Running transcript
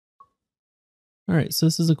All right, so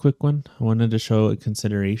this is a quick one. I wanted to show a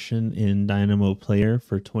consideration in Dynamo Player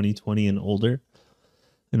for 2020 and older.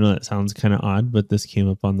 I know that sounds kind of odd, but this came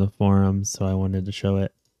up on the forum, so I wanted to show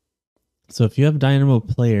it. So if you have Dynamo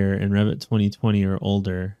Player in Revit 2020 or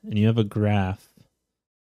older, and you have a graph,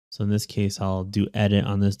 so in this case, I'll do edit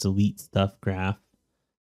on this delete stuff graph,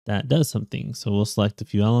 that does something. So we'll select a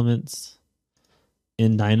few elements.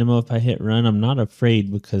 In Dynamo, if I hit run, I'm not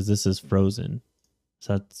afraid because this is frozen.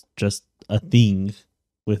 So that's just a thing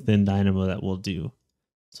within Dynamo that we'll do.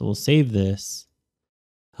 So we'll save this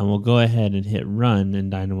and we'll go ahead and hit run in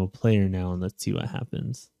Dynamo Player now, and let's see what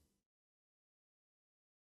happens.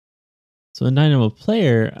 So in Dynamo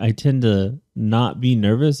Player, I tend to not be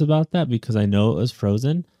nervous about that because I know it was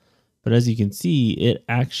frozen. But as you can see, it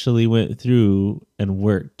actually went through and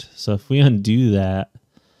worked. So if we undo that,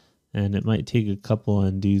 and it might take a couple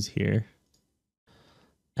undos here,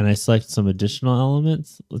 and I select some additional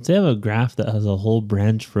elements, let's say I have a graph that has a whole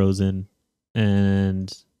branch frozen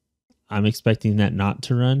and I'm expecting that not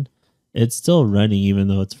to run. It's still running even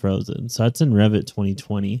though it's frozen. So that's in Revit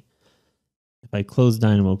 2020. If I close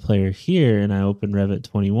Dynamo Player here and I open Revit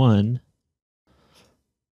 21,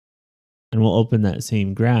 and we'll open that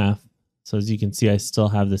same graph. So as you can see, I still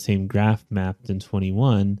have the same graph mapped in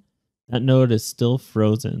 21. That node is still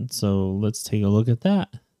frozen. So let's take a look at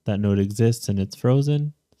that. That node exists and it's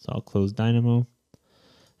frozen. So I'll close Dynamo.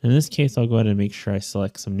 In this case, I'll go ahead and make sure I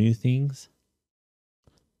select some new things.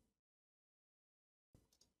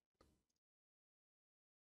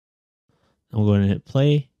 And we'll go ahead and hit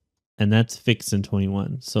play. And that's fixed in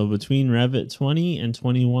 21. So between Revit 20 and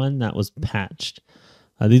 21, that was patched.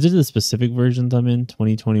 These are the specific versions I'm in,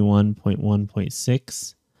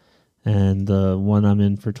 2021.1.6. And the one I'm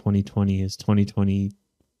in for 2020 is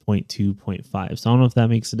 2020.2.5. So I don't know if that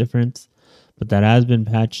makes a difference, but that has been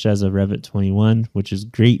patched as of Revit 21, which is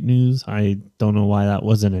great news. I don't know why that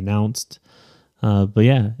wasn't announced. But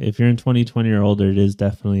yeah, if you're in 2020 or older, it is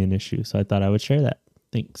definitely an issue. So I thought I would share that.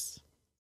 Thanks.